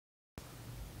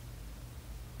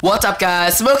What's up,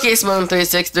 guys?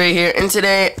 SmokeySmoke363 here, and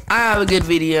today I have a good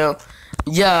video.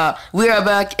 Yeah, we are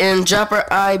back in Dropper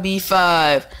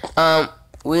IB5. Oh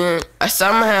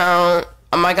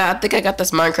my god, I think I got this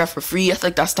Minecraft for free. I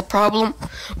think that's the problem.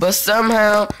 But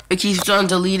somehow it keeps on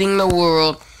deleting the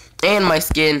world and my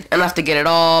skin, and I have to get it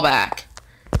all back.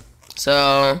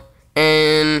 So,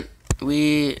 and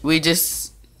we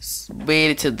just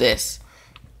waited to this.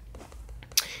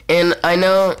 And I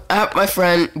know I have my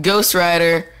friend Ghost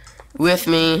Rider with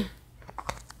me.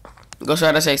 Ghost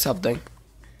Rider, say something.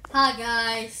 Hi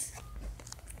guys.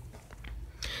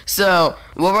 So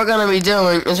what we're gonna be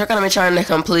doing is we're gonna be trying to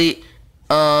complete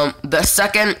the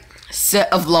second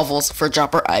set of levels for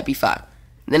Dropper IB5.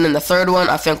 Then in the third one,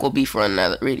 I think will be for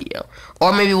another video,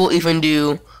 or maybe we'll even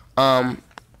do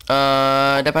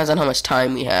depends on how much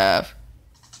time we have.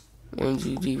 1,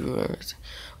 2, 3, 4.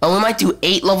 We might do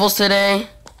 8 levels today.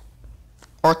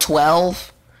 Or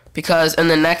 12, because in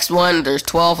the next one there's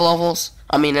 12 levels.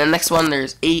 I mean, in the next one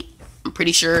there's 8. I'm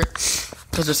pretty sure,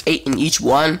 because there's 8 in each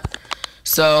one.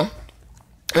 So,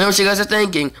 I know what you guys are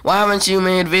thinking. Why haven't you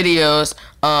made videos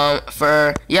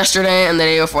for yesterday and the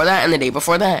day before that and the day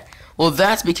before that? Well,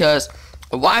 that's because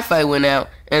the Wi-Fi went out,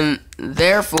 and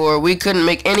therefore we couldn't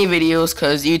make any videos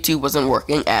because YouTube wasn't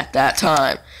working at that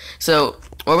time. So,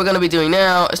 what we're gonna be doing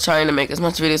now is trying to make as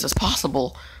much videos as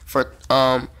possible for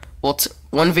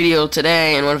one video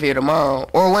today and one video tomorrow,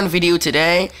 or one video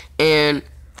today and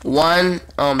one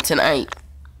tonight.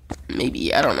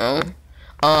 Maybe, I don't know.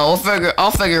 I'll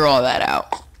figure all that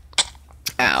out.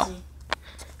 Ow.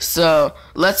 So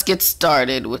let's get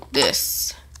started with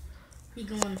this. You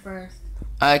going first.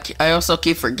 I also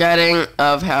keep forgetting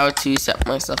of how to set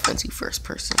myself into first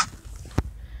person.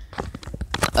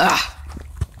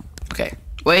 Okay.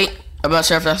 Wait, I'm not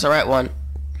sure if that's the right one.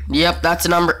 Yep, that's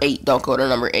number 8. Don't go to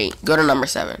number 8. Go to number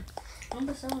 7.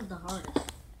 Number 7 is the hardest.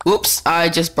 Oops, I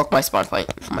just broke my spawn point.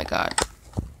 Oh my god.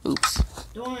 Oops.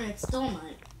 Don't worry, it's still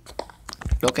night.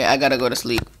 Okay, I gotta go to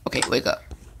sleep. Okay, wake up.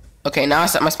 Okay, now I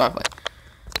set my spawn point.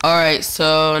 Alright,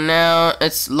 so now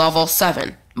it's level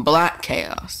 7. Black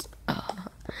Chaos.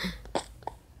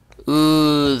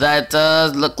 Ooh, that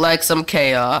does look like some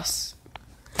chaos.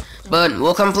 But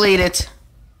we'll complete it.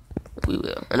 We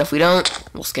will. And if we don't,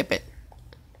 we'll skip it.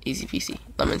 Easy peasy,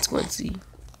 lemon squincy.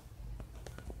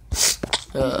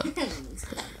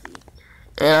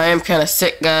 And I am kind of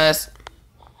sick, guys.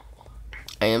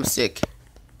 I am sick.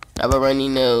 I have a runny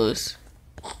nose,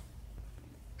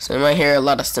 so you might hear a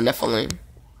lot of sniffling.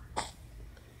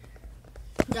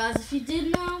 Guys, if you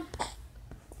did know,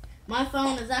 my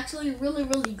phone is actually really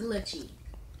glitchy.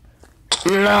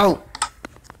 No.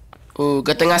 Ooh,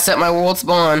 good thing I set my world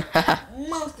spawn.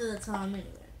 Most of the time, anyway.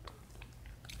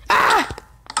 Ah!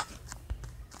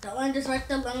 That one just right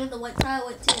there, lemon, the white tile,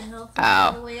 wait till your health Ow.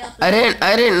 all the way up. I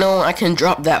didn't know I can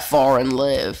drop that far and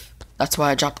live. That's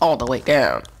why I dropped all the way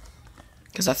down,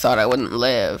 because I thought I wouldn't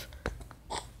live.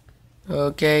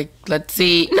 Okay, let's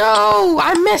see. No,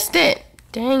 I missed it.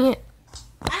 Dang it.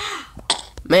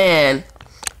 Man.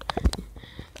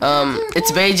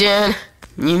 It's Beijing.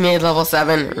 You made level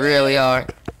 7 really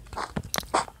hard.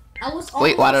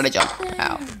 Wait, why did I jump?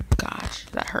 Ow. Gosh,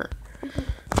 that hurt.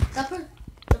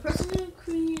 The person who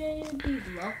created these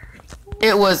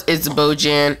levels. It's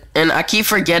Bojan, and I keep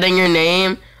forgetting your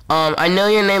name. I know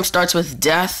your name starts with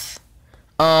Death.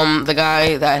 The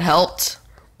guy that helped,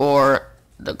 or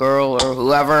the girl, or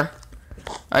whoever.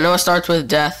 I know it starts with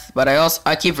Death, but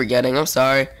I keep forgetting. I'm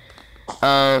sorry.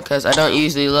 Cause I don't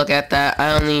usually look at that.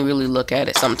 I only really look at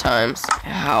it sometimes.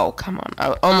 Ow, come on.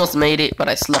 I almost made it, but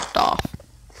I slipped off.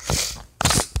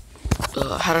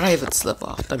 How did I even slip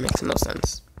off? That makes no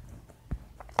sense.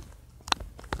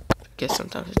 I guess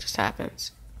sometimes it just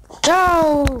happens.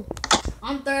 No!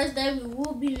 On Thursday, we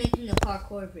will be making a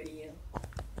parkour video.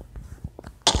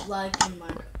 Like in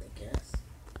Minecraft, I guess.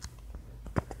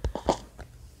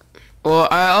 Well,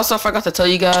 I also forgot to tell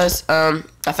you guys, I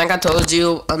think I told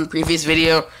you on the previous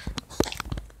video,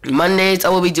 Mondays I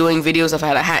will be doing videos of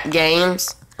how to hack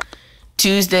games.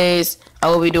 Tuesdays I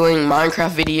will be doing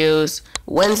Minecraft videos.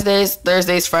 Wednesdays,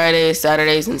 Thursdays, Fridays,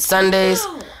 Saturdays, and Sundays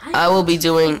I will be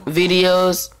doing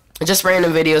videos, just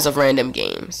random videos of random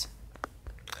games.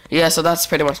 Yeah, so that's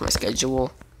pretty much my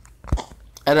schedule.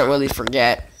 I don't really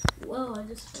forget. Whoa, I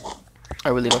just fell. I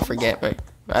really don't forget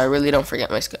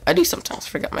my schedule. I do sometimes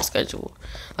forget my schedule.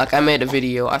 Like, I made a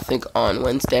video, I think, on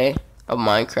Wednesday of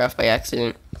Minecraft by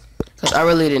accident, because I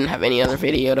really didn't have any other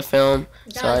video to film,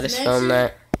 so I just filmed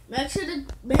that. Make sure to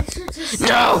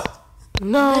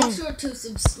No! Make sure to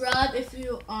subscribe if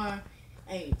you are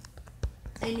a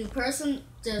new person.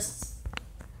 Just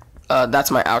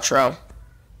that's my outro.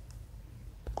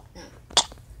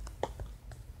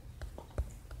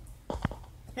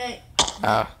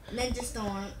 Ninja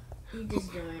Storm. He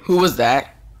just joined. Who was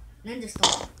that? Ninja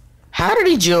Storm. How did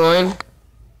he join?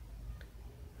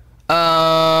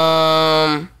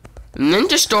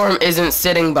 Ninja Storm isn't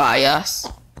sitting by us.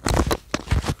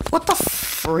 What the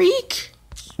freak?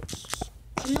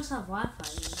 He must have Wi-Fi.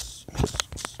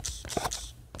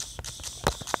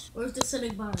 Or is this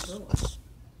sitting by the door?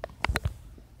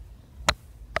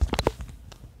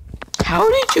 How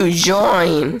did you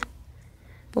join?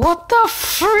 What the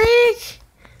freak?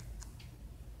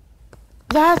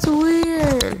 That's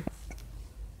weird.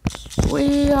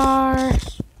 We are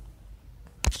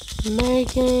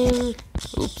making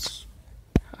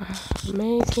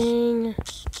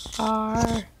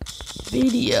our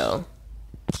video.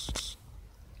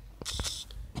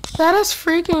 That is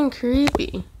freaking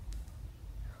creepy.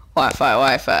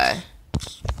 Wi-Fi.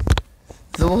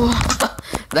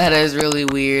 That is really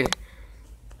weird.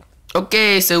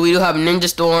 Okay, so we do have Ninja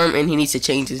Storm, and he needs to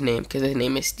change his name because his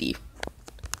name is Steve.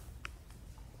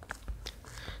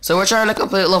 So we're trying to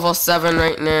complete level 7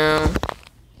 right now.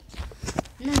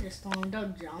 Ninja Storm,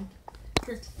 don't jump.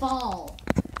 Just fall.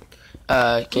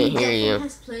 Can't hear you.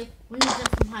 When you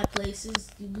jump from high places,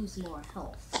 you lose more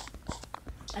health.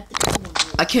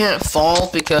 I can't fall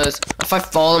because if I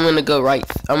fall, I'm gonna go right.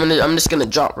 I'm just gonna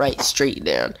drop right straight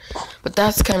down. But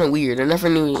that's kind of weird. I never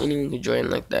knew anyone could join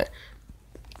like that.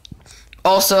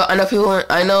 Also, I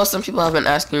know some people have been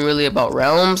asking really about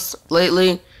realms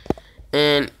lately,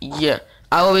 and yeah,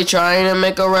 I will be trying to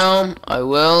make a realm. I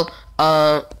will.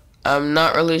 I'm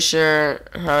not really sure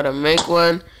how to make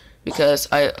one because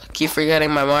I keep forgetting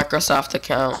my Microsoft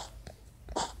account.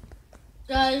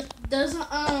 Guys, there's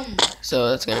so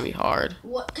that's gonna be hard.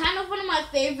 What kind of one of my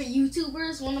favorite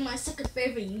YouTubers? One of my second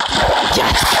favorite YouTubers.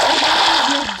 Yes.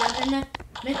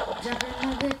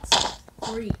 McJuggernuggets.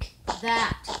 Freak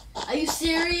that. Are you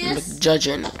serious?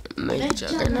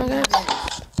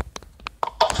 McJuggernuggets.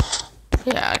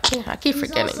 Yeah, I keep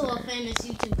forgetting. He's also a famous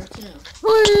YouTuber too.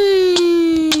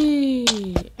 Whee! And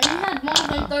he had more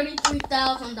than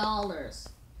 $33,000.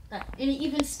 And he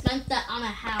even spent that on a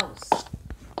house.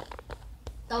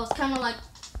 That was kind of like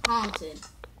haunted.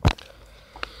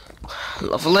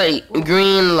 Level 8,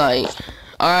 green light.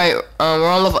 Alright, we're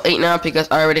on level 8 now because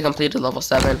I already completed level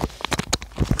 7.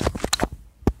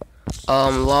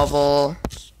 Level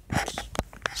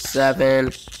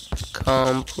 7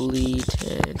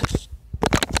 completed.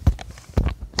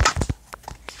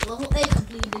 Level 8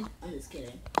 completed. I'm just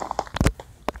kidding.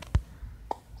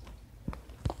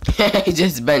 He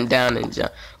just bent down and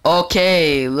jumped.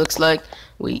 Okay, looks like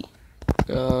we...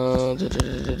 Ow!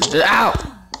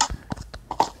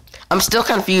 I'm still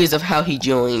confused of how he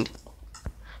joined.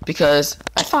 Because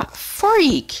I thought,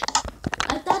 freak!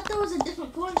 I thought there was a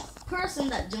different person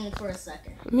that joined for a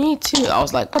second. Me too. I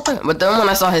was like, what the... But then when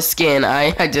I saw his skin,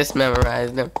 I just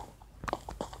memorized him.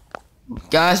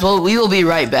 Guys, well, we will be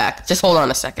right back. Just hold on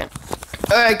a second.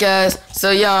 Alright, guys.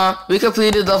 So, yeah, we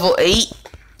completed level 8,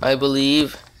 I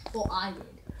believe. Well, I did.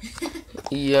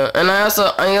 Yeah, and I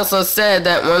also said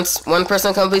that once one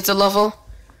person completes a level,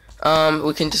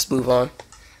 we can just move on.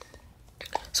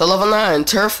 So level 9,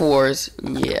 Turf Wars.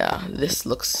 Yeah, this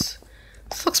looks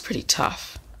pretty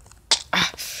tough.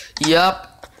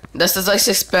 Yup, that's as I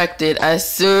suspected. As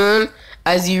soon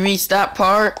as you reach that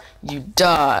part, you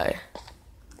die.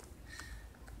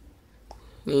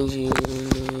 I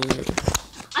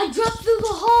dropped through the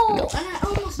hole, no. and I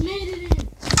almost made it in.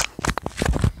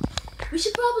 We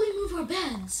should probably move our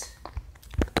beds.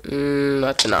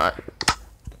 That's not.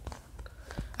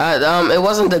 It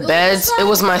wasn't the beds. It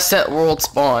was my set world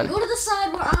spawn. Go to the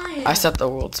side where I am. I set the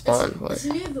world spawn. It's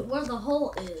near where the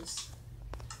hole is.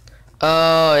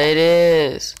 Oh, it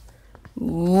is.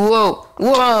 Whoa,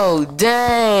 whoa,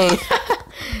 dang,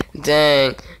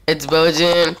 dang. It's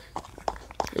Belgian.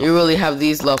 You really have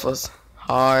these levels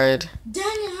hard. Dang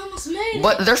it, I almost made it.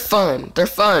 But they're fun. They're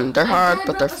fun. They're hard,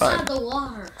 but they're fun. The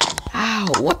water. Ow,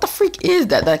 what the freak is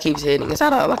that keeps hitting? Is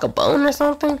that like a bone or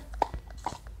something?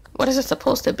 What is it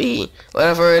supposed to be?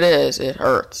 Whatever it is, it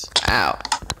hurts. Ow.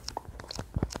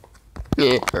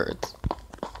 It hurts.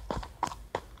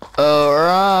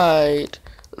 Alright.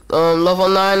 Level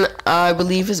 9, I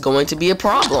believe, is going to be a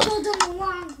problem.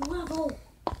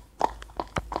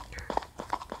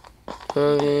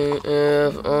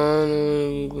 If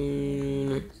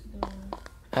only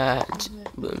at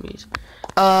Boomies.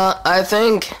 I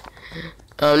think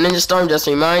Ninja Storm just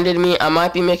reminded me I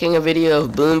might be making a video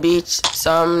of Boom Beach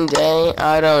someday.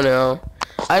 I don't know.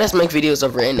 I just make videos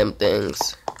of random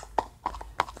things.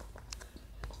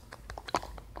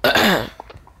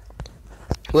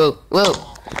 Whoa, whoa.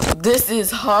 This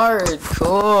is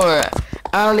hardcore.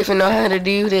 I don't even know how to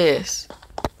do this.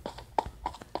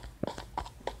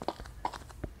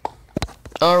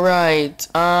 Alright,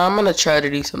 I'm gonna try to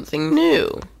do something new.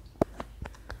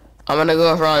 I'm gonna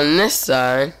go over on this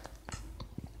side.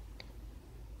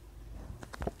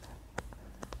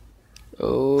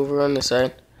 Over on this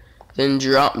side. Then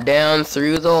drop down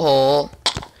through the hole.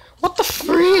 What the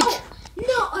freak?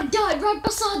 No, I died right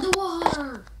beside the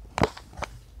water.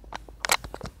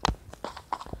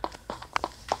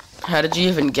 How did you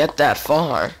even get that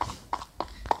far?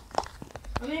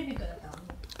 I may be good at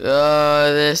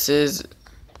that. This is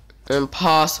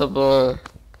impossible.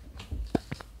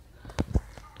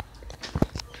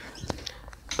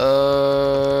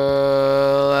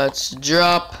 Let's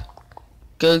drop.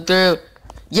 Go through.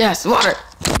 Yes, water.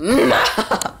 No.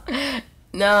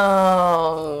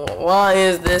 No. Why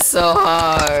is this so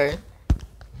hard?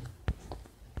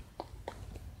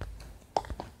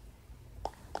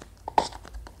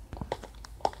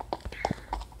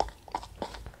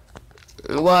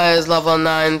 Why is level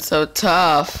 9 so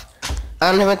tough?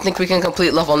 I don't even think we can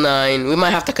complete level 9. We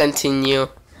might have to continue.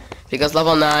 Because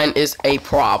level 9 is a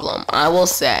problem, I will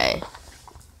say.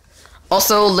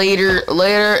 Also,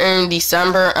 later in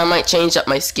December, I might change up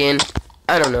my skin.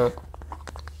 I don't know.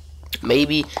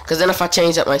 Maybe. Because then if I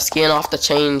change up my skin, I'll have to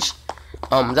change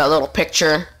that little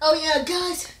picture. Oh yeah,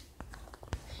 guys.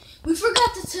 We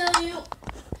forgot to tell you.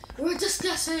 We're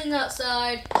discussing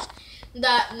outside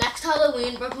that next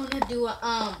Halloween we're going to do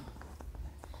a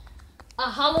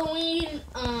Halloween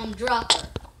dropper.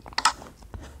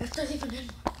 If there's even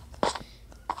anyone.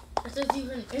 If there's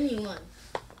even anyone.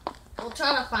 We'll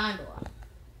try to find one.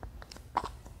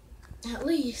 At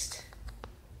least.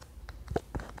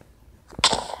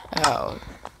 Oh.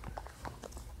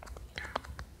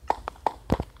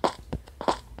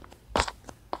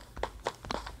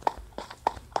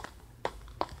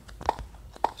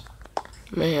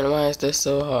 Man, why is this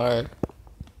so hard?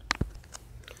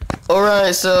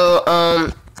 Alright, so,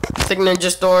 Thick Ninja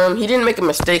Storm, he didn't make a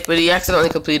mistake, but he accidentally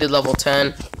completed level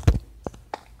 10.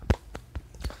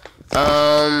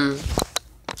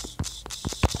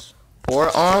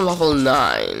 We're on level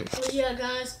 9. So yeah,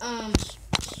 guys,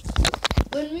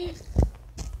 when we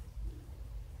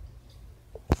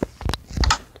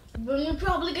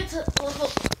probably get to level,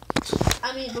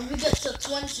 when we get to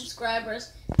 20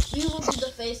 subscribers, we will do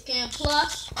the face cam.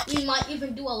 Plus, we might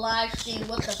even do a live stream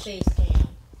with the face cam.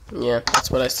 Yeah,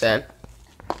 that's what I said.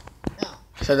 Oh.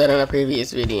 I said that in a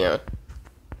previous video.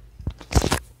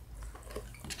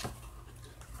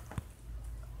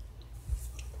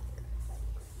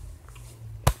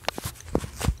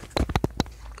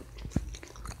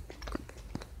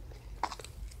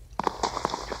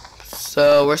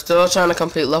 So, we're still trying to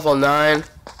complete level 9. I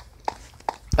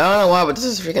don't know why, but this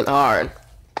is freaking hard.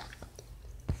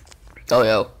 Oh,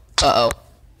 yo. Uh-oh.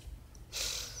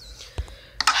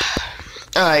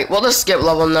 Alright, we'll just skip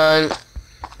level 9.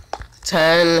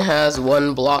 10 has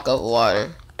 1 block of water.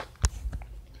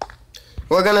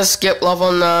 We're gonna skip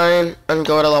level 9 and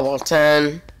go to level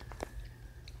 10.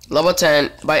 Level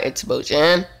 10 by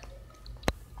explosion.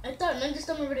 I thought Ninja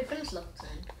Storm already finished level 10.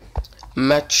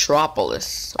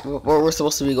 Metropolis. We're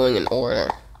supposed to be going in order.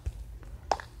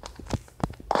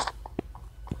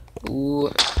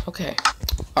 Ooh, okay.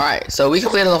 Alright, so we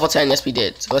completed level 10. Yes, we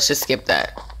did. So let's just skip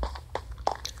that.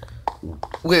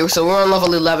 Okay, so we're on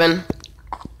level 11.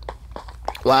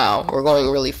 Wow, we're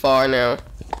going really far now.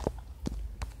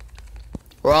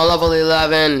 We're on level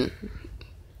 11.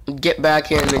 Get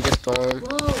back in Ninja Storm.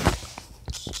 Whoa.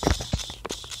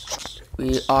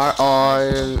 We are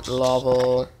on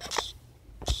level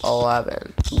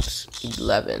 11. Oops,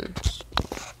 11.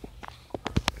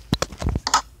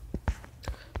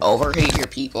 Over here,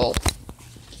 people.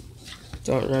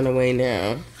 Don't run away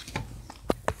now.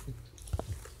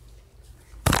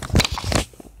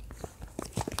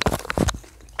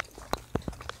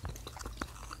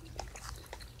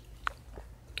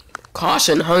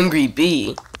 Caution, hungry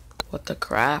bee. What the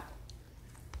crap?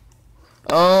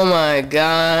 Oh my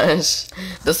gosh.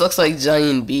 This looks like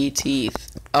giant bee teeth.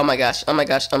 Oh my gosh, oh my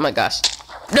gosh, oh my gosh.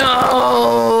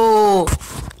 No!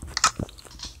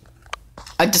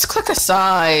 I just clicked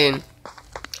aside.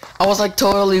 I was like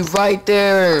totally right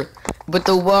there. But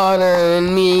the water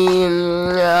and me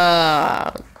and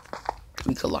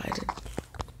we collided.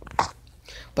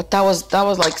 But that was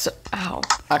like so, ow.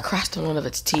 I crashed on one of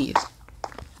its teeth.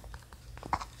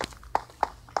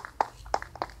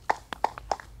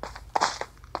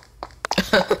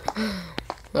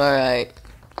 Alright.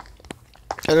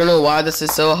 I don't know why this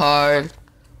is so hard.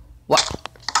 What?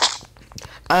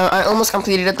 I almost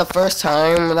completed it the first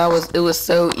time. It was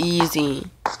so easy.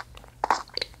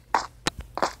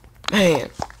 Man.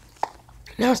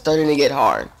 Now it's starting to get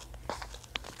hard.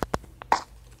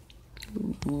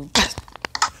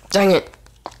 Dang it.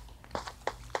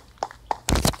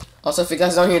 Also, if you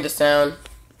guys don't hear the sound,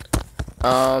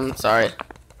 sorry.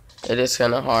 It is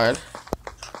kind of hard.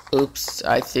 Oops,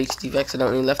 I think Steve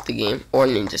accidentally left the game, or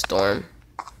Ninja Storm,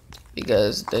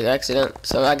 because the accident.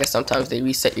 So I guess sometimes they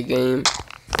reset your game,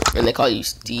 and they call you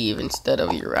Steve instead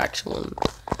of your actual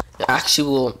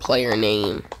player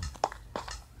name,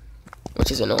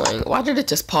 which is annoying. Why did it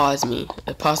just pause me?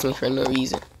 It paused me for no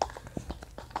reason.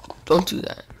 Don't do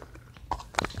that.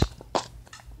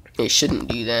 It shouldn't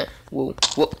do that. Whoa,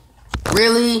 whoa.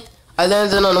 Really? I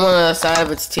landed on one of the side of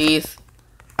its teeth.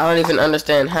 I don't even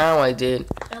understand how I did,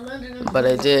 but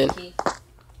I did.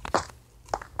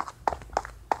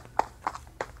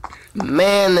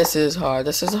 Man, this is hard.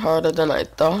 This is harder than I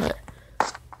thought.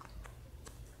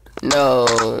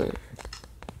 No.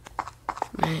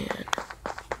 Man.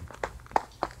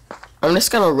 I'm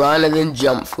just gonna run and then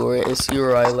jump for it and see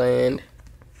where I land.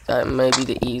 That might be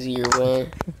the easier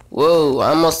way. Whoa, I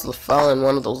almost fell in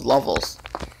one of those levels.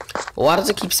 Why does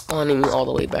it keep spawning me all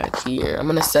the way back here? I'm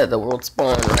gonna set the world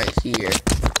spawn right here.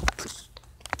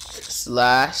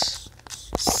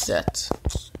 /set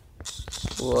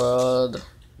world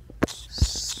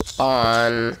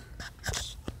spawn.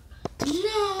 No,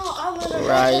 I want to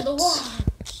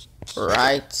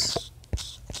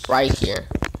right here.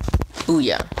 Ooh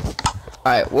yeah.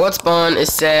 Alright, world spawn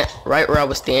is set right where I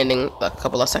was standing a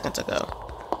couple of seconds ago.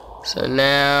 So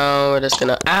now we're just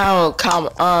gonna. Ow, come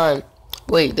on.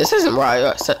 Wait, this isn't where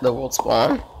I set the world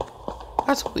spawn.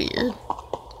 That's weird.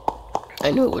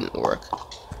 I knew it wouldn't work.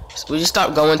 So we just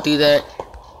stop going through that.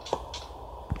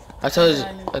 I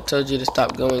told you to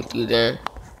stop going through there.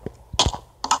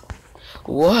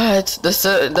 What? The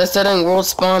setting world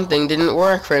spawn thing didn't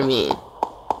work for me.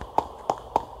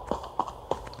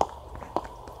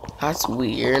 That's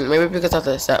weird. Maybe because I have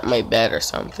to set my bed or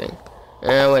something.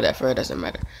 Whatever, it doesn't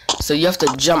matter. So you have to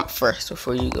jump first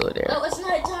before you go there. Oh, it's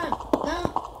night time.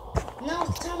 No,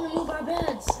 it's time to move our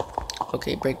beds.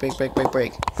 Okay, break.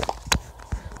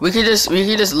 We could just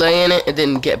lay in it and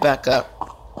then get back up.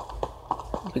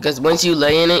 Because once you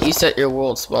lay in it, you set your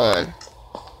world spawn.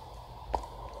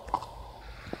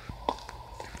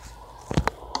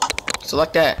 So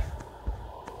like that.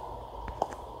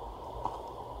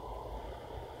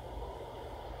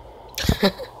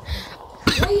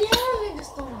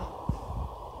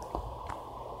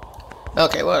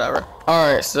 Okay, whatever.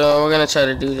 Alright, so we're gonna try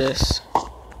to do this.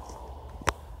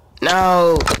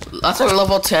 Now, I think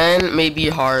level 10 may be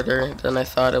harder than I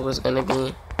thought it was gonna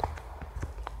be.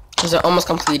 Because I almost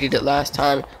completed it last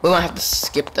time. We might have to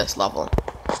skip this level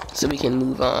so we can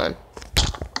move on.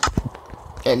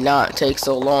 And not take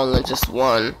so long on just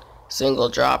one single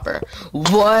dropper.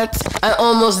 What? I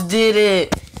almost did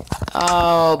it!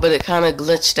 Oh, but it kind of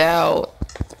glitched out.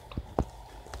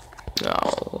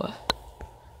 Oh.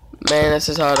 Man, this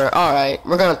is harder. Alright,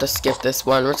 we're gonna have to skip this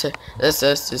one. This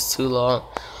is too long.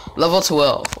 Level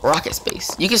 12, rocket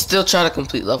space. You can still try to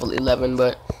complete level 11,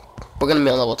 but we're gonna be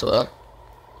on level 12.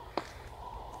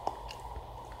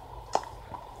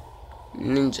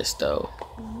 Ninja stove.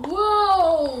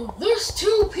 Whoa! There's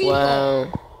 2 people!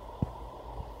 Wow.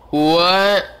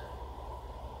 What?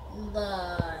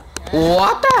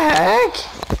 What the heck?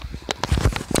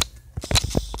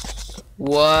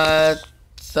 What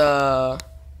the...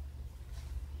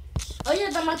 Oh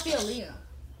yeah, that might be Aaliyah.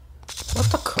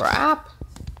 What the crap?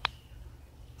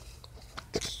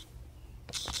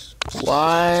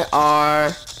 Why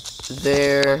are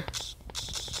there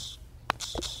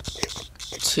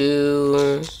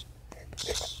 2...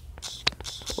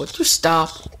 Would you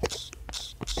stop?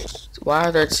 Why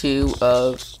are there 2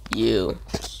 of you?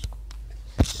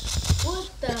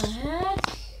 What the heck?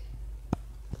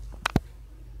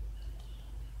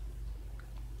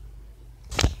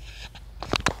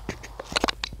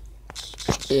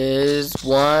 Is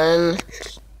one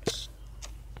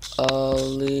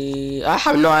Aliyah? I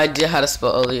have no idea how to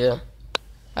spell Aliyah.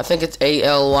 I think it's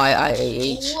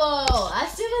Alyiah. Whoa!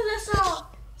 As soon as I saw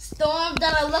Storm,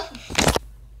 then I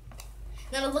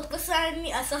looked beside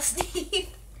me. I saw Steve.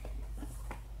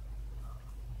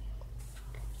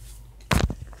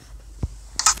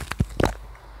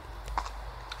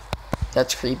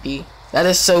 That's creepy. That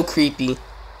is so creepy.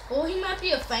 Well, he might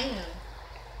be a fan.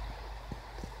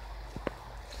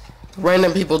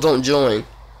 Random people don't join.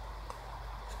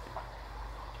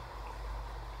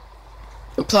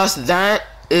 And plus, that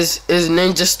is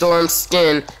Ninja Storm's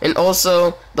skin, and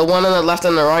also the one on the left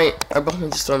and the right are both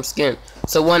Ninja Storm's skin.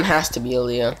 So one has to be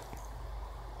Aaliyah.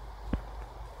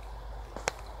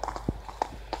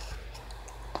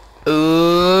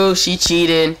 Ooh, she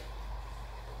cheated.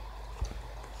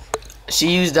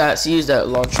 She used that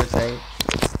launcher thing.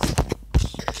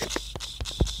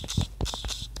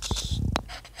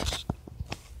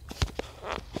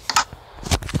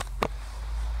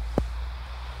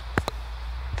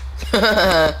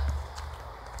 Alright,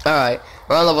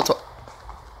 we're on level 12.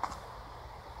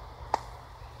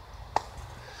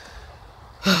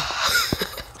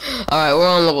 Alright, we're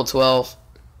on level 12.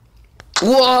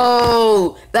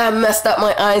 Whoa! That messed up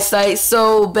my eyesight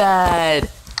so bad.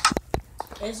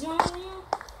 Is one of you?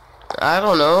 I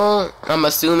don't know. I'm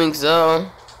assuming so.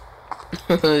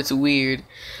 It's weird.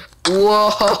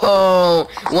 Whoa!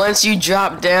 Once you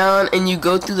drop down and you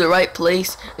go through the right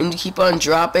place and you keep on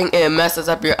dropping, it messes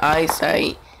up your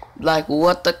eyesight. Like,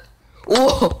 what the?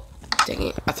 Whoa! Dang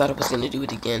it. I thought I was gonna do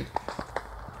it again.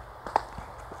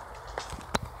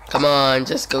 Come on,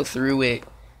 just go through it.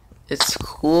 It's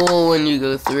cool when you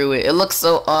go through it. It looks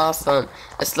so awesome.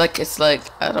 It's like,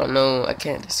 I don't know. I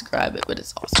can't describe it, but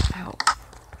it's awesome. Ow.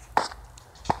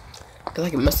 I feel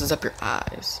like it messes up your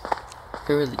eyes.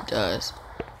 It really does.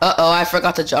 Uh-oh, I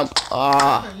forgot to jump.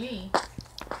 Ah.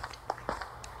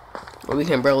 Well, we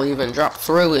can barely even drop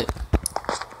through it.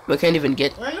 We can't even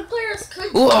get... Random players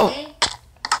could. Whoa!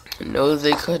 No,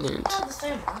 they couldn't.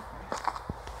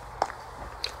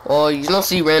 Well, you don't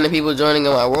see random people joining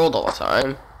in my world all the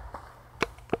time.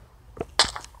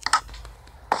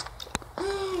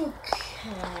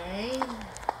 Okay.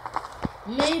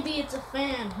 Maybe it's a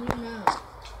fan. Who knows?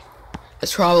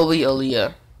 It's probably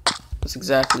Aaliyah. That's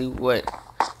exactly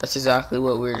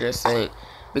what we were just saying.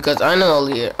 Because I know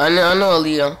Aaliyah. I know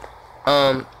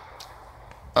Aaliyah.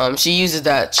 She uses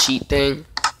that cheat thing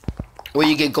where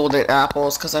you get golden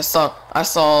apples. Cause I saw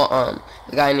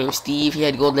the guy named Steve. He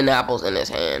had golden apples in his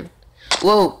hand.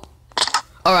 Whoa.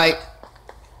 All right.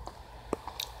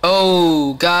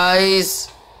 Oh, guys,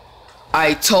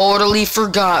 I totally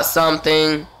forgot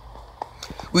something.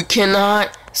 We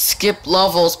cannot skip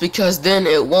levels because then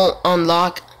it won't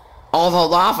unlock all the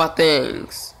lava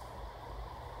things.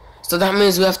 So that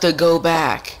means we have to go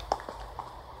back.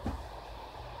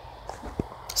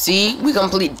 See, we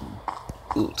completed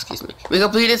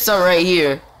some right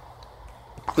here.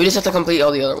 We just have to complete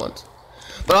all the other ones.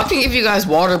 But I can give you guys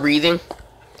water breathing.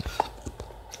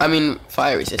 I mean,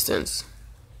 fire resistance.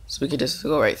 So we can just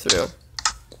go right through.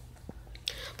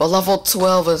 But level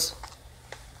 12 is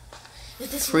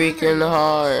freaking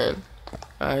hard.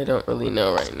 I don't really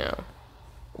know right now.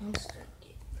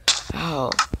 Ow.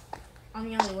 I'm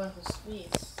the only one who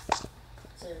squeezed.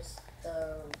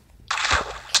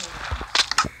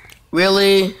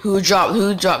 Really? Who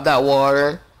dropped that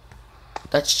water?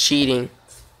 That's cheating.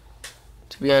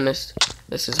 To be honest,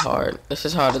 this is hard. This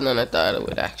is harder than I thought it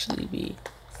would actually be.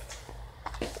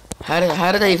 How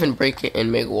did I even break it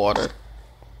and make water?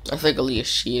 I think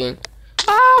Aaliyah's cheating.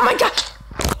 Oh my god!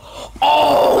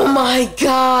 Oh my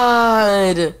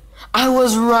god! I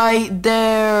was right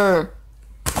there!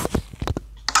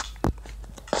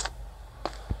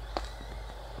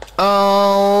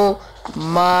 Oh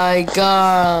my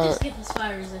god! Just get this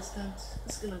fire resistance.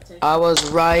 It's gonna take. I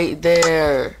was right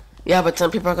there. Yeah, but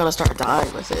some people are gonna start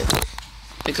dying with it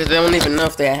because they don't even know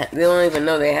if they don't even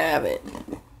know they have it.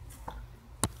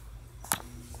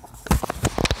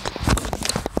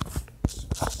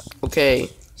 Okay.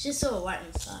 It's just so white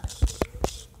inside.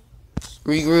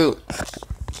 Regroup.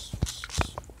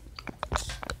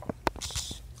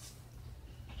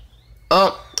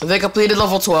 Oh, they completed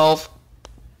level 12.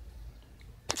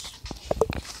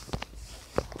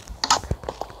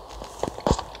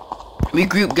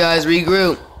 Regroup, guys,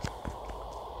 regroup.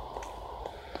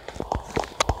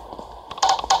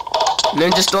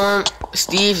 Ninja Storm,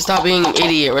 Steve, stop being an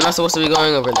idiot. We're not supposed to be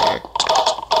going over there.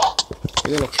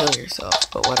 You're gonna kill yourself,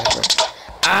 but whatever.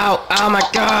 Ow! Oh my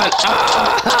god!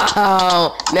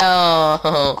 Ow!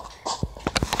 No!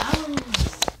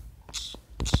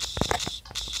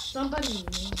 Somebody.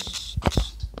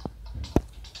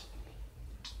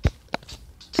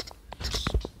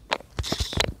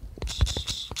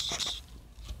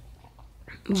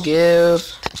 Give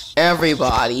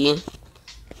everybody.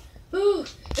 Ooh,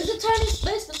 there's a tiny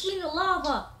space between the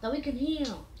lava that we can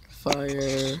heal.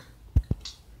 Fire.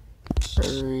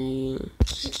 Hurry.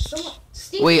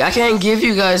 Steve, wait, I can't give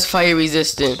you guys fire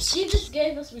resistance. Steve just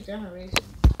gave us regeneration.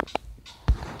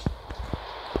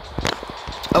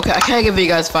 Okay, I can't give you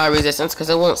guys fire resistance because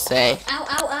it won't say. Ow,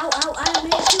 ow, ow, ow, I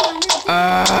made you,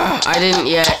 I didn't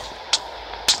yet.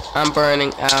 I'm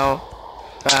burning. Ow.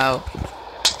 Ow.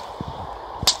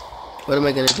 What am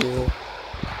I gonna do?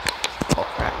 Oh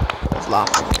crap. There's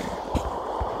lava in there.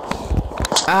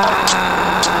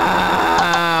 Ow!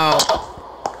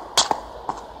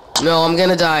 No, I'm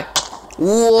gonna die.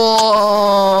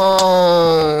 Whoa!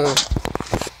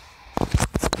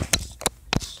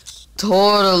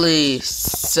 Totally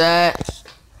set.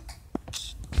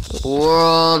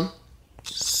 World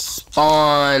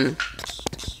spawn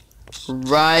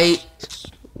right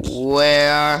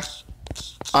where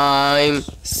I'm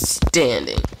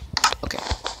standing. Okay.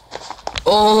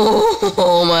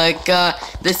 Oh my god,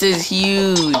 this is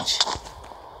huge.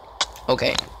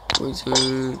 Okay.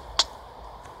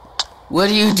 What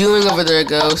are you doing over there,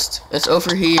 Ghost? It's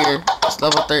over here. It's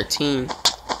level 13.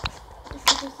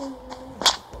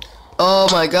 Oh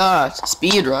my gosh,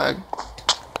 speed run.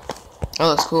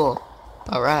 Oh, that's cool.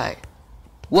 Alright.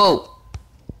 Whoa.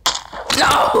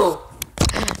 No!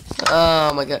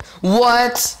 Oh my god.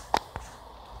 What?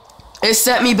 It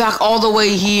set me back all the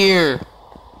way here.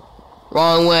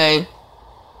 Wrong way.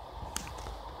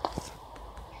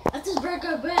 Let's just break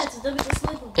our bed so then we can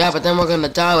sleep. Yeah, but then we're gonna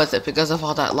die with it because of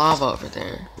all that lava over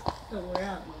there. So we're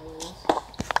out,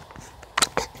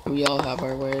 We all have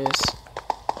our ways.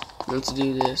 Let's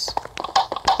do this.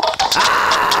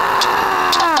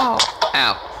 Ow!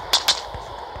 Ow.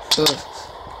 Ugh.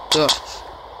 Ugh.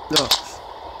 Ugh.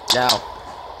 Ow.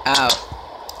 Ow.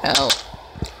 Ow.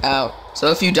 Ow. So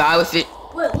if you die with it...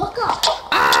 Wait, look up!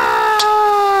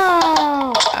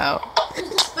 Ow! Ow. There's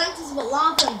dispensers with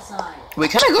lava inside.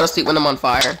 Wait, can I go to sleep when I'm on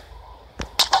fire?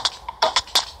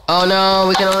 Oh no,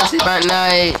 we can only sleep at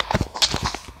night.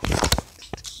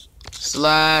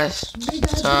 Slash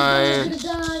time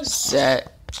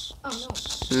set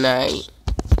night.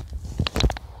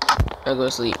 I'll go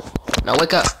to sleep. Now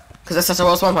wake up, cause that's the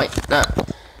world's spawn point. Nah.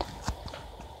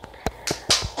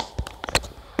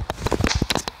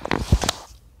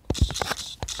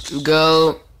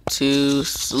 Go to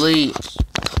sleep.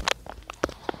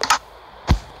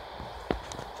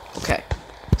 Okay.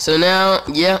 So now,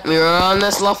 yeah, we are on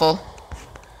this level.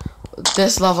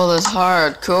 This level is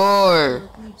hardcore.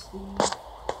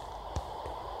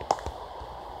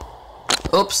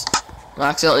 Oops. I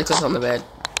accidentally clicked on the bed.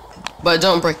 But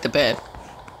don't break the bed.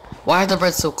 Why are the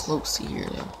beds so close to here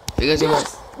though? Because you know.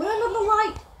 We're under the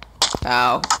light.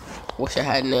 Ow. Wish I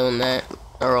had known that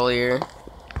earlier.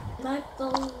 Like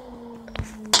the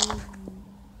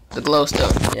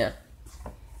glowstone, yeah.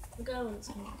 I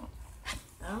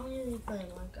don't really play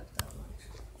Minecraft that much.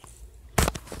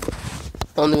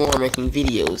 Only when we're making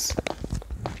videos.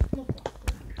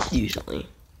 Usually.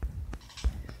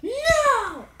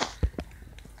 No!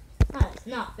 That's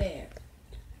not fair.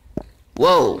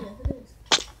 Whoa. Yes, it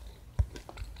is.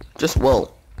 Just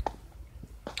whoa.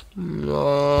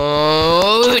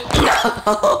 No.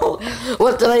 No.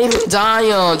 What did I even die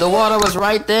on? The water was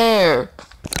right there.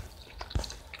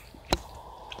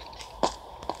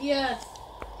 Yes.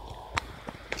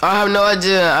 I have no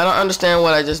idea. I don't understand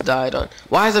what I just died on.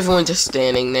 Why is everyone just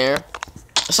standing there?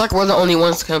 It's like we're the only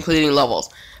ones completing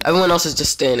levels. Everyone else is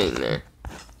just standing there.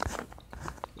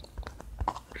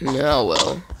 No,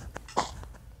 well.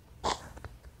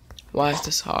 Why is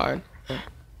this hard?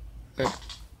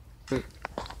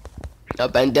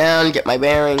 Up and down, get my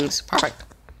bearings. Perfect.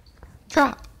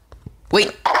 Drop.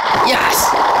 Wait. Yes!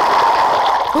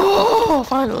 Oh,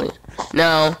 finally.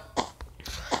 Now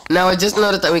I just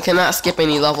noticed that we cannot skip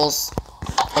any levels.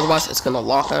 Otherwise, it's gonna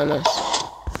lock on us.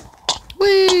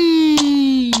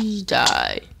 Whee!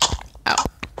 Die. Ow.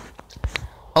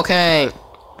 Okay.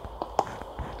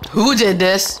 Who did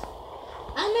this?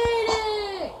 I made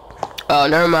it! Oh,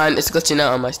 never mind. It's glitching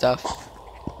out on my stuff.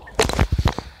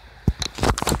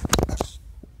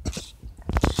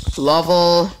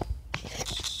 Level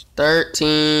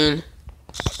 13.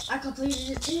 I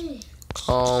completed it too.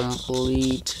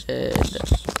 Completed.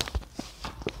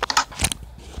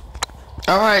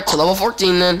 Alright, to level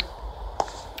 14 then.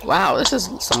 Wow, this is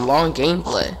some long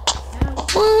gameplay.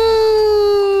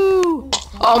 Woo!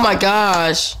 Oh my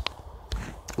gosh.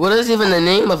 What is even the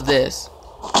name of this?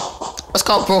 It's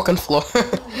called Broken Floor.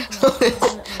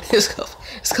 It's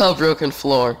called Broken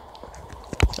Floor.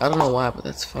 I don't know why, but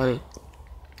that's funny.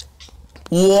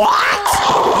 What?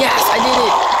 Yes, I did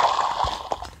it.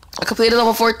 I completed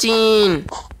level 14.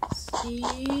 See?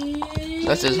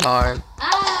 This is hard.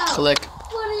 Ow! Click.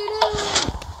 What are you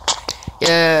doing?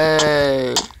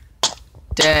 Yay.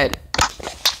 Dead.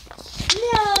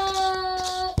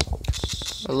 No!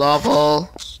 Level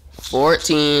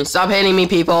 14. Stop hitting me,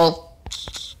 people.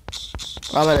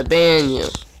 I'm gonna ban you.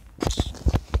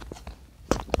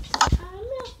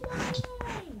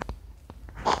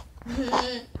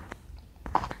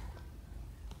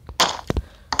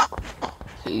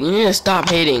 You need to stop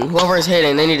hitting. Whoever is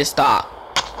hitting, they need to stop.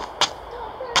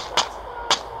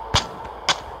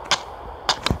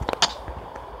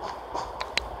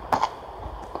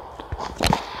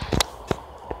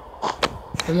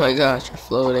 Oh my gosh, you're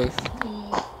floating.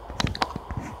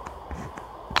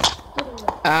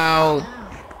 Ow.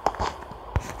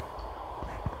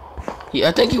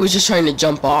 I think he was just trying to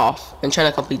jump off and trying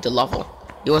to complete the level.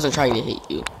 He wasn't trying to hit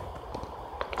you.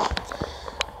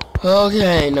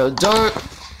 Okay, no, don't.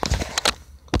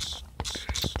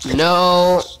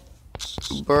 No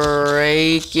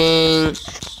breaking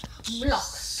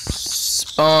Blocks.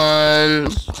 spawn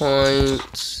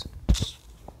points.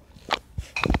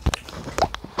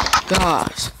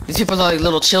 Gosh, these people are like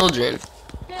little children.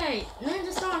 Hey,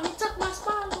 Ninja Storm, you took my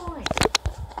spawn point.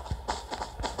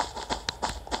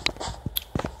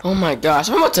 Oh my gosh,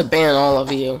 I'm about to ban all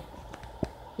of you.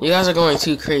 You guys are going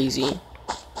too crazy.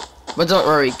 But don't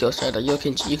worry, Ghost Rider, you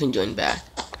can join back.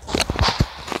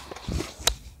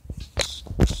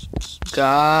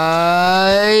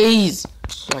 Guys!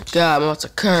 Oh my god, I'm about to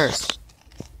curse.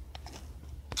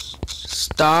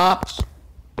 Stop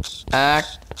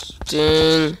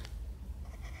acting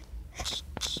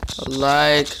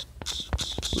like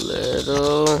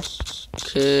little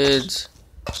kids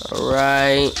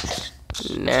right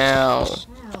now.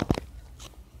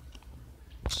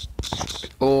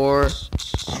 Or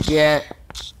get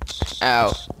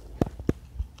out.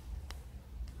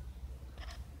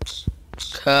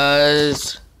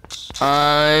 'Cause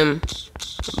I'm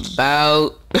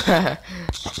about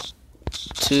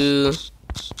to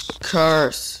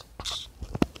curse.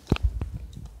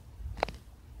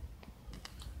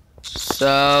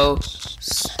 So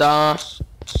stop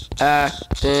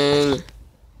acting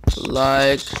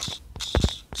like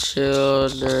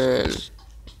children.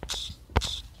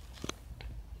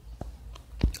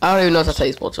 I don't even know if that's how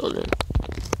you spell children.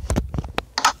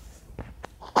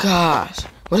 Gosh,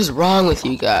 what is wrong with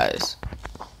you guys?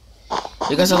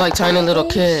 You guys are like tiny little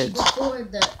kids.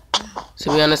 To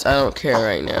be honest, I don't care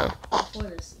right now.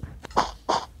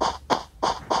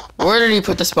 Where did he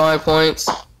put the spawn points?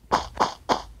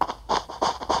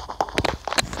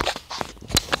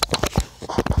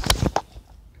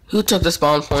 Who took the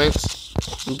spawn points?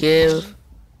 Give.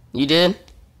 You did?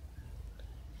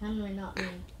 Henry, not me.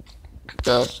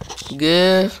 No.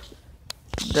 Give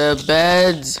the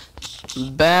beds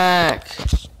back.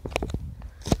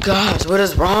 Gosh, what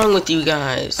is wrong with you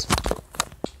guys?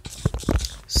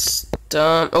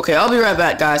 Stop. Okay, I'll be right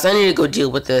back, guys. I need to go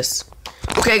deal with this.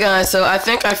 Okay, guys, so I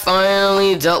think I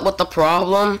finally dealt with the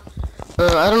problem.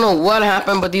 I don't know what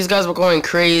happened, but these guys were going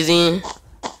crazy.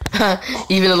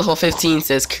 Even level 15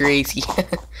 says crazy.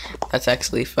 That's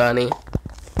actually funny.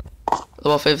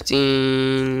 Level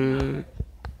 15.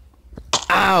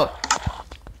 Ow!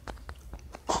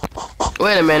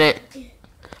 Wait a minute.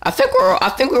 I think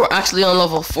we were actually on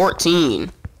level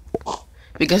 14.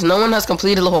 Because no one has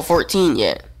completed level 14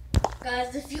 yet.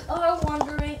 Guys, if you are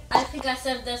wondering, I think I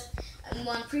said this in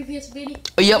one previous video.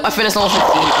 Oh, yep, I finished level 15.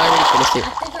 I already finished it. I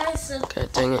think I said, Okay,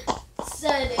 dang it.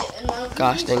 said it in one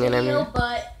Gosh, previous dang it, video, Emily.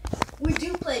 but we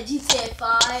do play GTA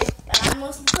 5, and I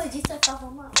mostly play GTA 5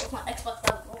 on with my Xbox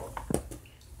Live.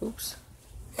 Oops.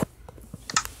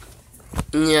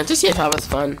 Yeah, GTA 5 was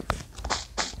fun.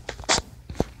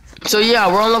 So yeah,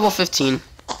 we're on level 15.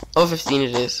 Level 15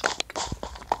 it is.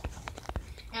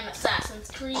 And Assassin's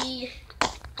Creed.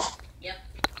 Yep.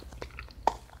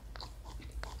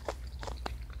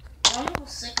 We're on level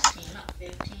 16, not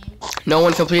 15. No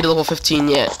one completed level 15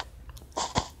 yet.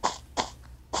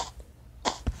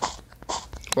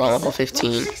 We're on level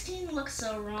 15. Level 16 looks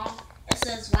so wrong. It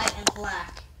says white and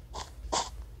black.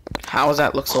 How does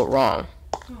that look so wrong?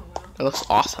 I don't know. It looks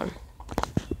awesome.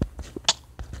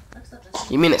 Looks like the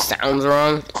You mean it sounds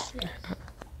wrong? yeah.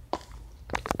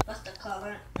 That's the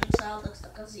color. Inside looks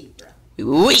like a zebra.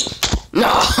 Wait!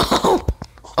 No!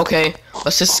 Okay,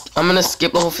 I'm gonna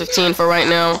skip level 15 for right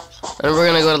now. And we're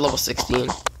gonna go to level 16.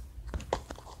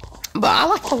 But I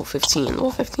like level 15.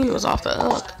 Level 15 was off the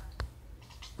hook.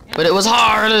 But it was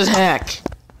hard as heck.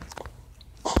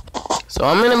 So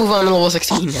I'm gonna move on to level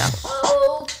 16 now.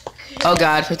 Oh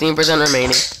god, 15%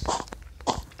 remaining.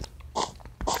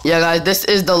 Yeah, guys, this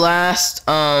is the last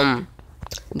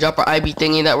dropper IB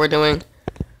thingy that we're doing.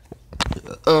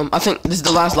 I think this is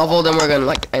the last level, then we're gonna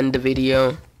like end the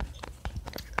video.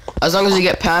 As long as we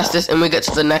get past this and we get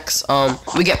to the next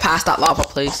we get past that lava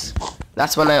place.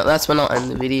 That's when I'll end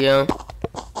the video.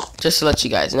 Just to let you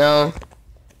guys know.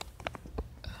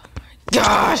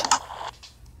 God!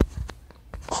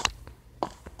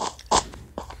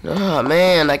 Oh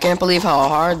man, I can't believe how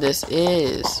hard this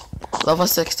is. Level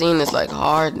 16 is like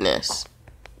hardness.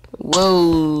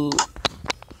 Whoa.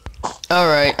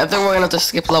 Alright, I think we're gonna have to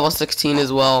skip level 16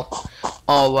 as well.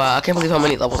 Oh wow, I can't believe how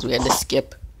many levels we had to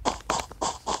skip.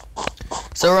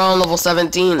 So we're on level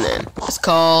 17 then. It's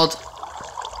called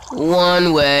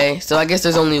One Way. So I guess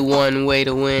there's only one way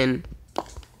to win.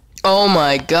 Oh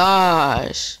my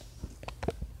gosh.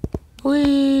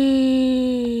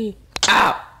 Whee!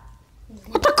 Ow!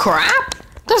 What the crap?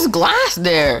 There's glass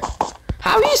there.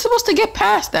 How are you supposed to get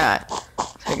past that?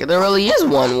 Like, there really is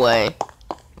one way.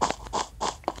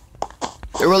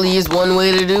 There really is one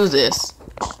way to do this.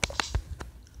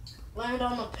 Land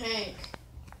on the pink.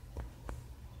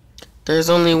 There's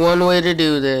only one way to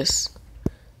do this.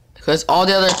 Because all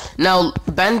the other... Now,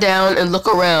 bend down and look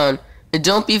around. And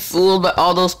don't be fooled by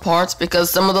all those parts, because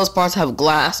some of those parts have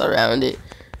glass around it.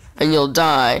 And you'll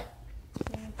die.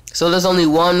 So there's only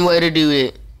one way to do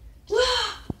it.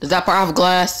 Does that part have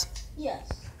glass?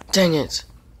 Yes. Dang it.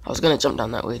 I was gonna jump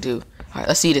down that way too. Alright,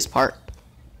 let's see this part.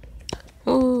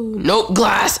 Ooh, nope,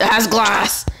 glass. It has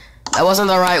glass. That wasn't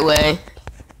the right way.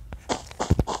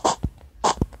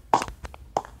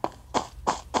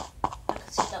 I can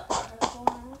see that part has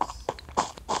glass.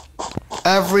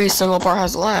 Every single part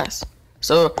has glass.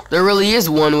 So there really is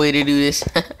one way to do this.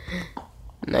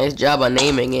 Nice job on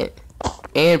naming it.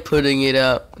 And putting it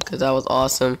up. Because that was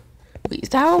awesome. Wait, is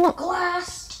that one?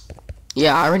 Glass.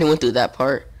 Yeah, I already went through that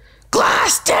part.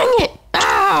 Glass! Dang it!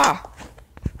 Ah!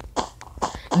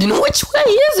 Then which way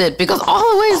is it? Because all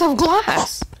the ways have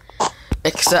glass.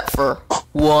 Except for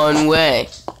one way.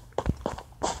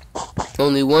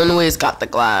 Only one way's got the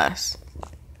glass.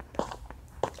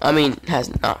 I mean, has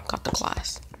not got the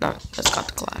glass. No, has got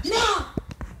the glass. No!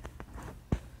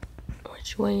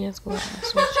 Which way is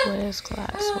glass? Which way is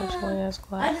glass? Which way is I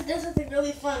glass? just did something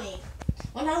really funny.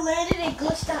 When I landed, it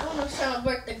glitched out when I was trying to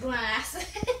break the glass.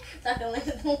 So I can land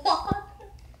in the wall.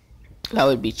 That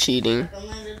would be cheating. I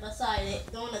landed beside it.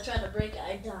 The one that tried to break it,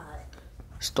 I died.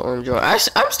 Storm join. I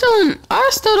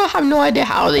still don't have no idea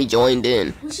how they joined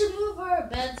in. We should move our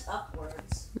beds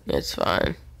upwards. It's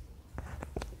fine.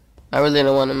 I really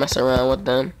don't want to mess around with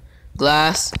them.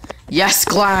 Glass. Yes,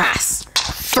 glass.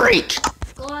 Freak.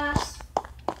 Glass.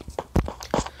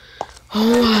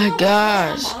 Oh my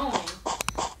gosh.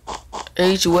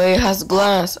 Each way has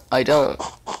glass. I don't.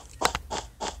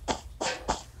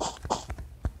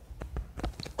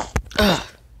 Ugh.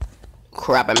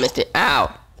 Crap, I missed it.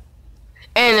 Ow.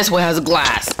 And this way has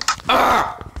glass.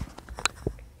 Ugh.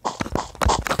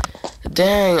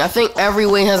 Dang, I think every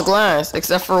way has glass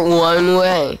except for one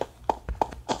way.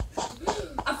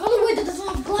 I found a way that doesn't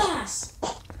have glass.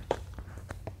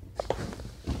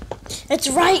 It's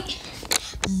right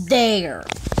there.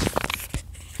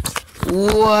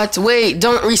 What? Wait,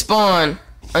 don't respawn.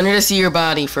 I need to see your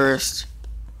body first.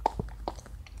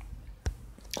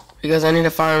 Because I need to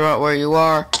find out where you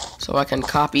are so I can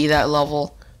copy that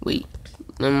level. Wait,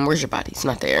 where's your body? It's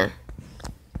not there.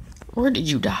 Where did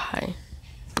you die?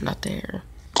 Not there.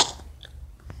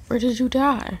 Where did you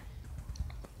die?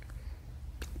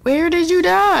 Where did you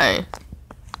die?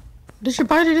 Did your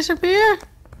body disappear?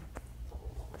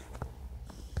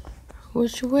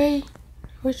 Which way?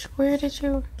 Where did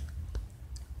you...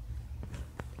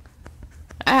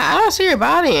 I don't see your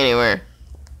body anywhere.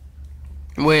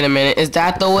 Wait a minute, is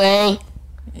that the way?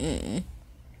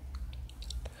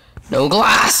 No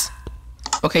glass!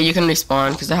 Okay, you can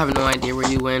respawn, because I have no idea where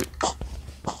you went.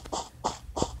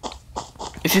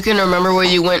 If you can remember where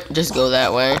you went, just go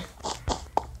that way.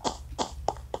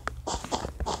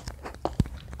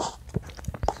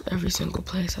 Every single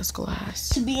place has glass.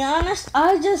 To be honest,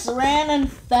 I just ran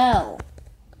and fell.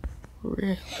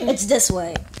 Really? It's this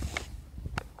way.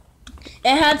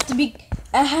 It had to be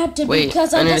Wait,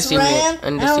 because I just ran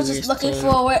and I was just looking saying.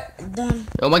 forward. Then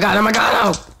Oh my god,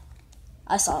 oh!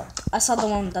 I saw the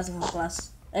one that doesn't have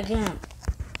glass again.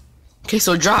 Okay,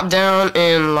 so drop down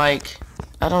and like,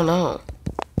 I don't know.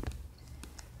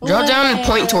 Drop down and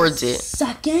point towards it.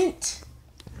 Second.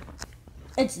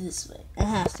 It's this way. It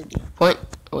has to be. Point,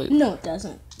 wait. No, it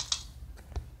doesn't.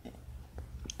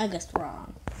 I guessed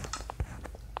wrong.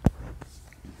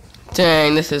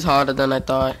 Dang, this is harder than I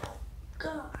thought.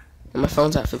 God. And my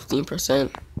phone's at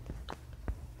 15%.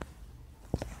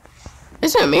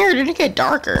 Isn't it mirror? Did it get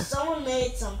darker? Someone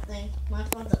made something. My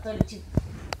phone's at 32%.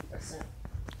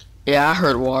 Yeah, I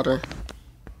heard water.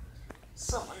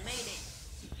 Someone made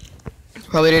it.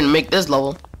 Probably didn't make this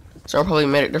level. So I probably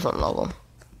made a different level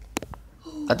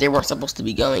that they weren't supposed to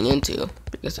be going into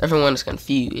because everyone is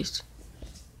confused.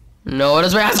 No,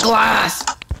 this way has glass.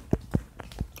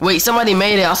 Wait, somebody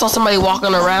made it. I saw somebody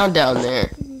walking around down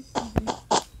there.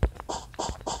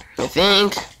 I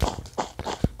think.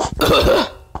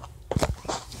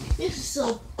 This is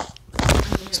so.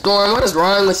 Storm, what is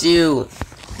wrong with you?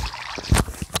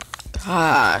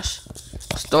 Gosh.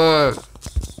 Storm.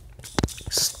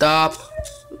 Stop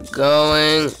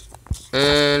going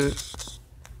in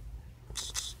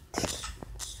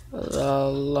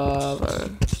the lava.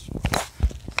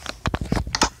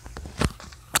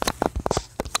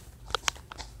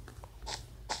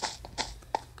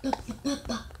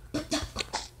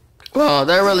 Well,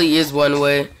 there really is one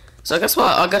way. So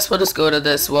I guess we'll just go to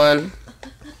this one.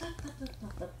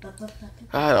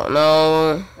 I don't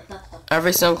know.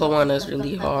 Every single one is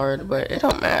really hard, but it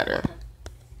don't matter.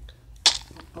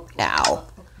 Ow.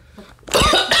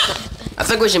 I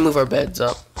think we should move our beds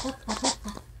up.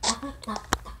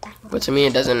 But to me,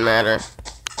 it doesn't matter.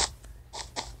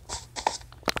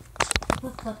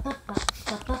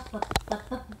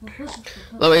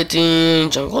 Level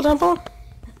 18 Jungle Temple?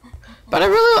 But I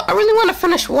really want to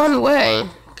finish one way.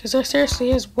 Because there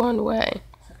seriously is one way.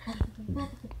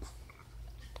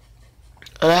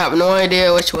 And I have no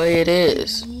idea which way it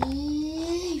is.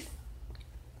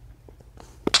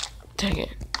 Dang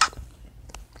it.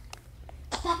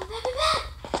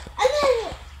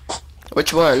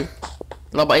 Which one?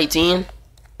 Level 18?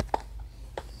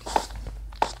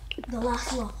 The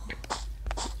last level.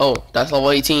 Oh, that's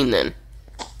level 18 then.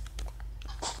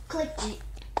 Click it.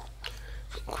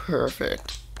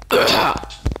 Perfect.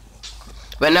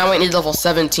 But now we need level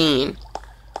 17.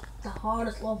 The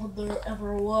hardest level there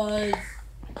ever was.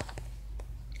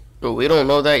 But we don't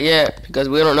know that yet because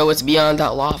we don't know what's beyond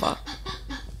that lava.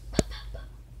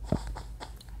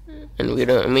 And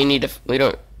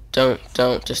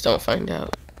just don't find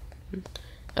out.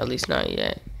 At least not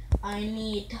yet. I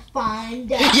need to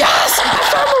find out. Yes! I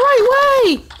found the right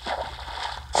way!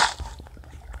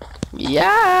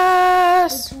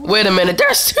 Yes! Wait a minute,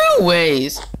 there's two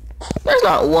ways! There's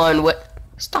not one way.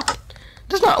 Stop it.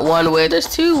 There's not one way, there's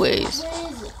two ways.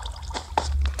 Where is it?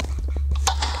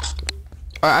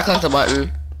 Alright, I clicked the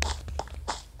button.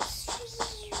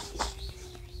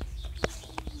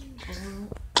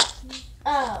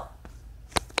 Oh.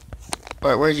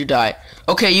 Alright, where'd you die?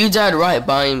 Okay, you died right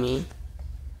by me.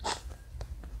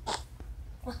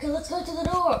 Okay, let's go to the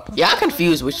door. Yeah, I'm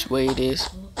confused which way it is.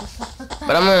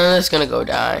 But I'm just gonna go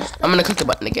die. I'm gonna click the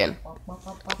button again.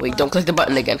 Wait, don't click the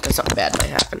button again because something bad might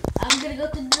happen. I'm gonna go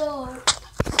to the door.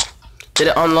 Did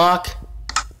it unlock?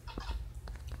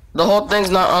 The whole thing's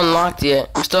not unlocked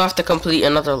yet. We still have to complete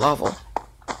another level.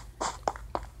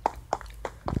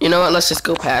 You know what? Let's just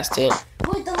go past it.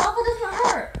 Wait, the lava doesn't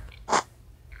hurt.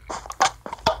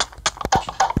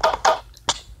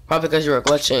 Probably because you were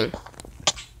glitching.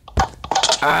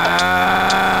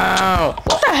 Ow!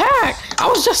 What the heck? I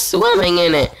was just swimming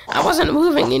in it. I wasn't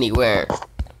moving anywhere.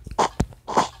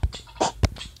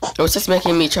 It was just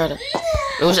making me It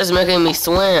was just making me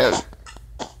swim.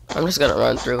 I'm just gonna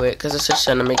run through it because it's just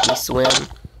trying to make me swim.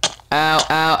 Ow,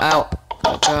 ow, ow.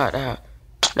 Oh god, ow.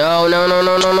 No, no, no,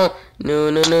 no, no, no.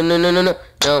 No, no, no, no, no, no, no.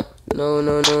 No, no,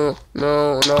 no, no,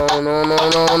 no, no, no, no,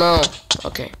 no, no.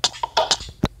 Okay.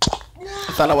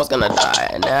 I thought I was gonna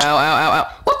die. Now, ow, ow, ow.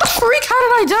 What the freak? How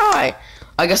did I die?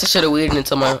 I guess I should have waited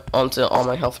until all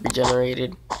my health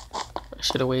regenerated. I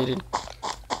should have waited.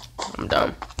 I'm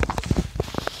dumb.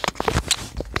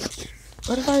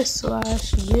 What if I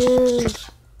slash give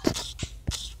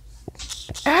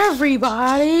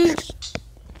everybody?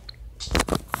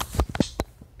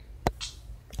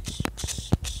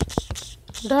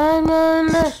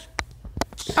 Diamond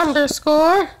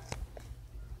underscore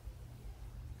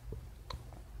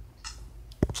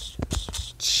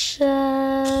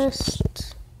chest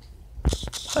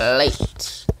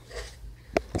plate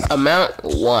amount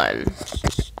 1.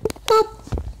 Boop.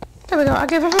 There we go. I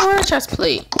give everyone a chest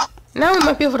plate. Now we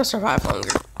might be able to survive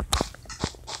longer.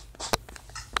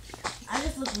 I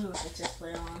just looked with the chest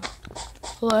plate on.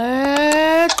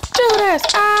 Let's do this.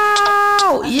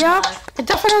 Ow! Yep, it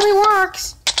definitely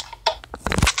works.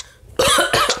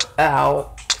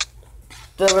 Ow.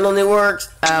 Definitely works.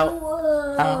 Ow.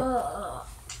 Ow.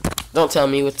 Don't tell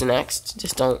me what's next.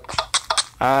 Just don't.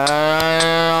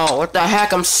 Ow. What the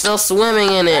heck? I'm still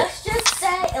swimming in it. Let's just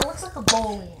say it looks like a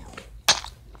bowling alley.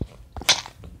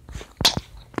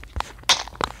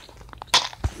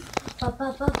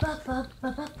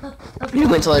 You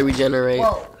wait until I regenerate.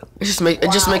 Whoa. It just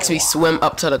makes me swim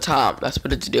up to the top. That's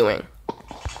what it's doing.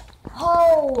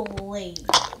 Holy.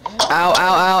 Ow, ow,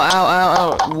 ow, ow, ow,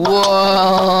 ow.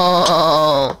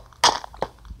 Whoa.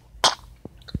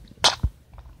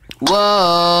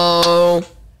 Whoa.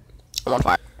 I'm on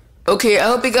fire. Okay, I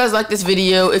hope you guys liked this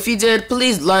video. If you did,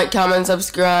 please like, comment,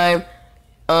 subscribe.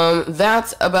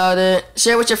 That's about it.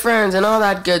 Share with your friends and all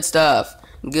that good stuff.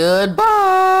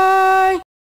 Goodbye.